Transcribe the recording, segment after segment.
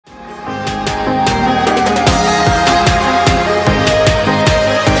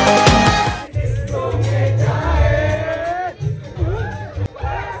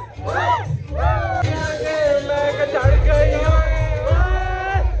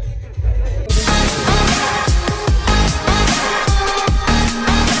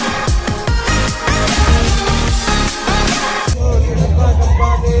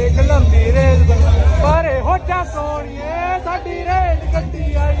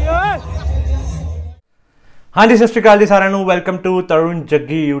हाँ जी, सत श्री अकाल जी सारिਆਂ ਨੂੰ। Welcome to Tarun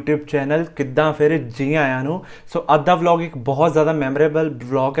Jaggi YouTube channel. ਕਿੱਦਾਂ ਫਿਰ ਜੀ ਆਇਆਂ ਨੂੰ। ਸੋ ਅੱਜ ਦਾ ਵਲੌਗ ਇੱਕ ਬਹੁਤ ਜ਼ਿਆਦਾ ਮੈਮੋਰੇਬਲ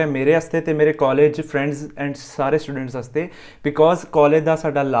ਵਲੌਗ ਹੈ ਮੇਰੇ ਵਾਸਤੇ ਤੇ ਮੇਰੇ ਕਾਲਜ ਫਰੈਂਡਸ ਐਂਡ ਸਾਰੇ ਸਟੂਡੈਂਟਸ ਵਾਸਤੇ, ਬਿਕੋਜ਼ ਕਾਲਜ ਦਾ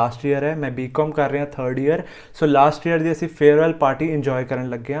ਸਾਡਾ ਲਾਸਟ ਈਅਰ ਹੈ। ਮੈਂ BCom ਕਰ ਰਿਹਾ 3rd year. So last year ਦੀ ਅਸੀਂ ਫੇਅਰਵੈਲ ਪਾਰਟੀ ਇੰਜੋਏ ਕਰਨ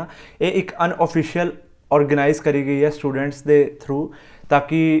ਲੱਗੇ ਹਾਂ। ਇਹ ਇੱਕ ਅਨऑਫੀਸ਼ੀਅਲ ऑर्गेनाइज़ करी गई है स्टूडेंट्स के थ्रू,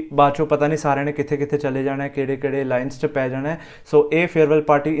 ताकि बाद चो पता नहीं सारे ने कित्थे कित्थे चले जाना है, किहड़े लाइन्स च पै जाना है। सो ये फेयरवैल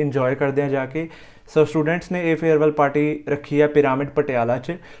पार्टी इंजॉय करते हैं जाके। सो स्टूडेंट्स ने ये फेयरवैल पार्टी रखी है पिरामिड पटियाला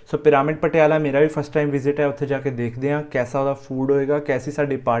च। सो पिरामिड पटियाला मेरा भी फस्ट टाइम विजिट है, उत्थे जाके देखते हैं कैसा उसका फूड होएगा, कैसी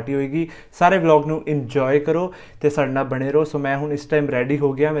साडी पार्टी होएगी। सारे व्लॉग नू इंजॉय करो तो साडे नाल बने रहो। सो मैं हुण इस टाइम रेडी हो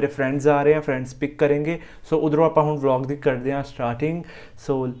गया, मेरे फ्रेंड्स आ रहे हैं, फ्रेंड्स पिक करेंगे। सो उधरों आपां हुण व्लॉग दी करते हैं starting.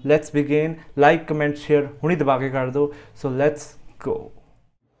 So let's begin. Like comment share हुणी दबा के कर दो। सो let's go.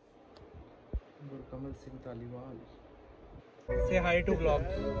 Kamal Singh Taliwal, say hi to vlog.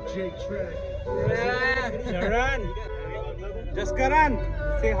 Sharan, just Karan,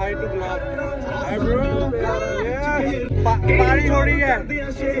 say hi to vlog. Hi bro. Yeah. Party हो रही है.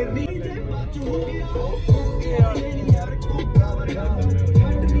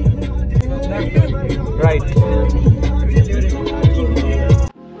 Right.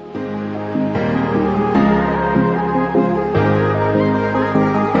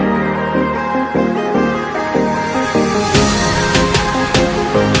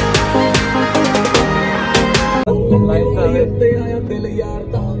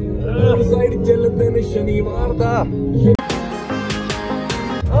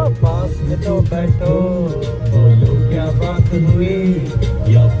 पास में तो बैठो, बोलो क्या बात हुई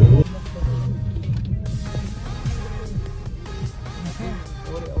या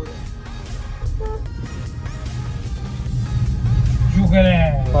शुगर है,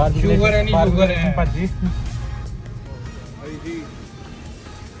 शुगर है, नहीं शुगर है पाजी। अरे जी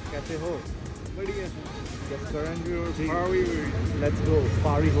कैसे हो? बढ़िया। Just currently party, let's go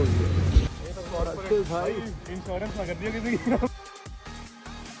party हो गई। ये तो बहुत भाई इंश्योरेंस ना कर दिया किसी की।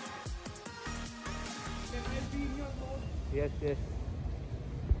 Yes yes.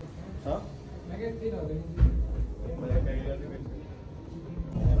 हाँ मैं कहती ना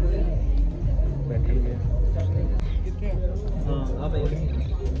बैठेंगे कितने। हाँ आ भाई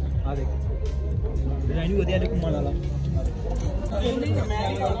आ देख डिजाइन बढ़िया लेकिन माल वाला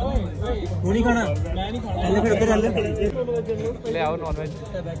तू नहीं खाना। मैं नहीं खाना। पहले फिर चल ले आओ नॉन वेज।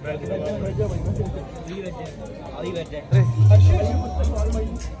 आधी वेज है।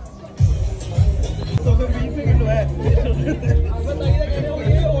 तो फिर 20 सेकंड है।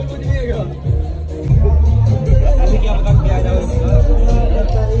 अभी क्या पता क्या आ जाओ।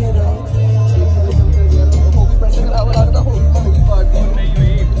 पैसे खराब लगता हो नहीं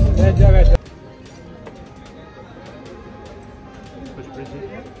हुई वेज जगह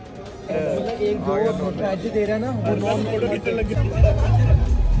एक जो वेज दे रहा है ना वो नॉन ऑर्डर कितने लगे।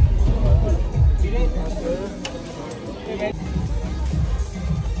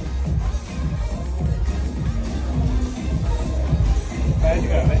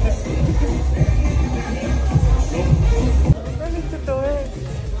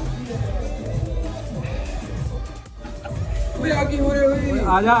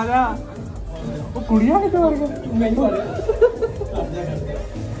 आजा आजा वो कुड़िया के तो नहीं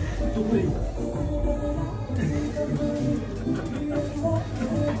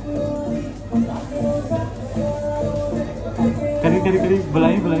करी करी करी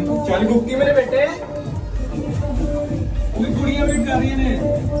बुलाई बुलाई चल गुप्ती मेरे बेटे। कोई कुड़ियां वेट कर रही ने।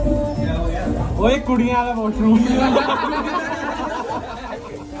 क्या हो गया? ओए कुड़ियां वाला वॉशरूम।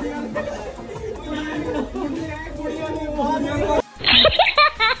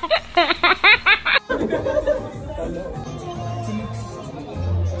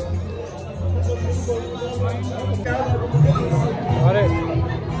 अरे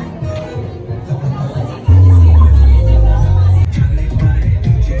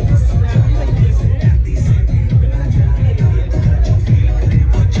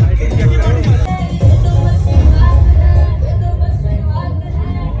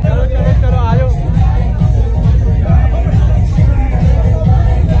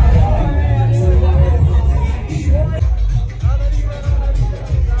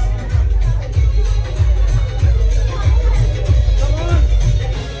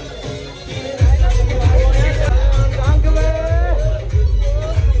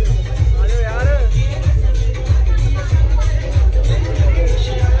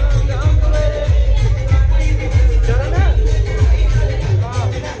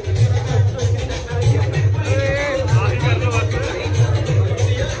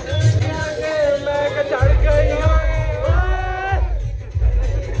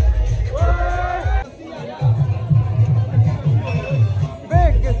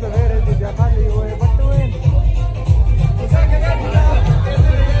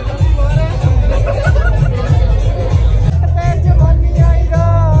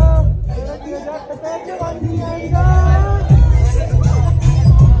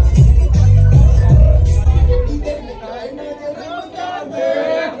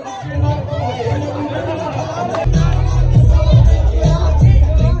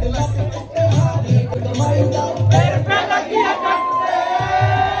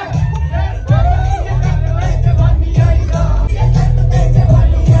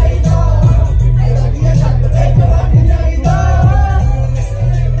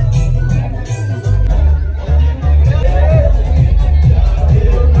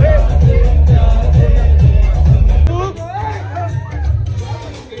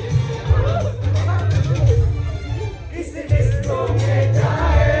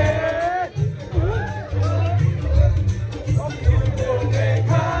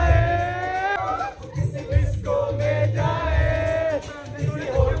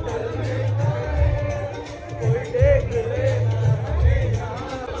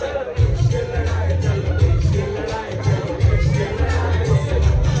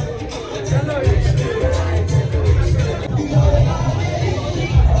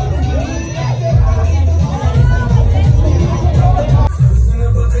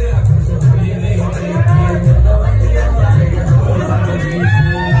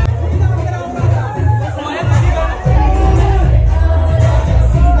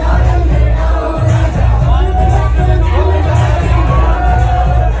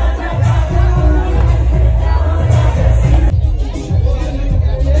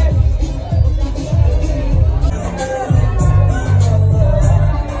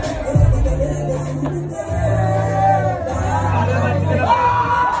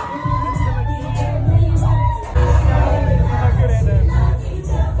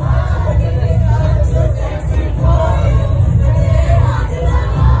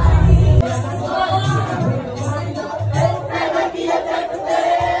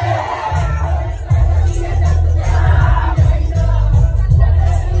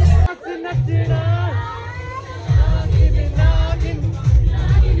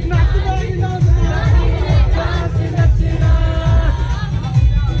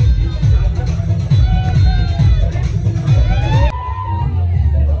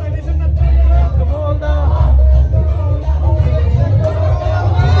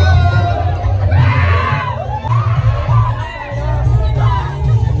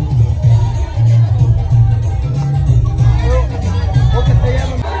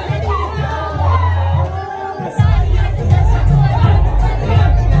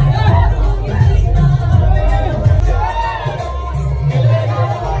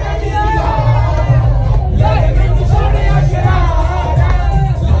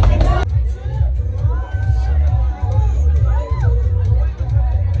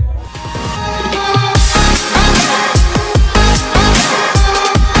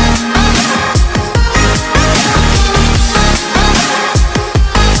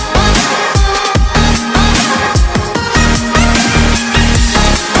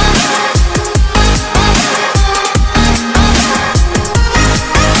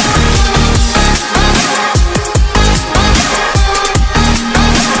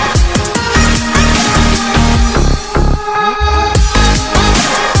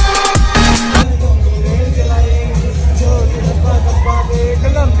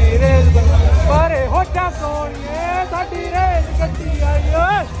क्या सोनिए साडी रेल गड्डी आई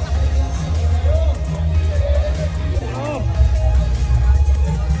ओए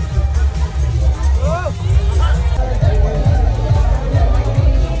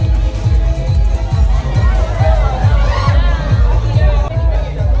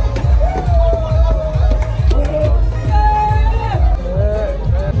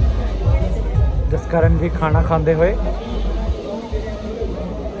जसकरण जी खाना खाते हुए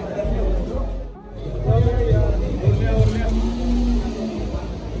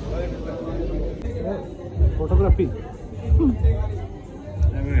फोटोग्राफी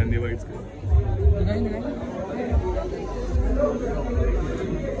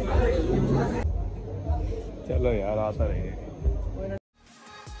चलो यार आता रहे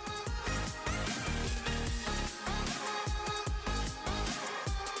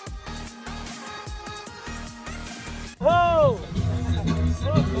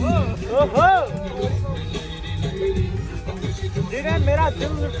जिन्हें मेरा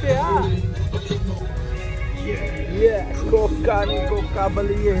दिल लुटिया ये कोका नहीं कोका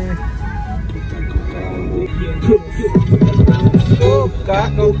बलिए कोका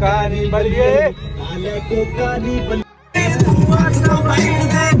कोका नहीं बलिए कोका नहीं बलिए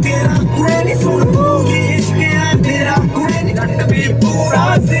पूरा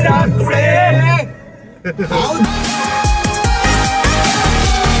सिरा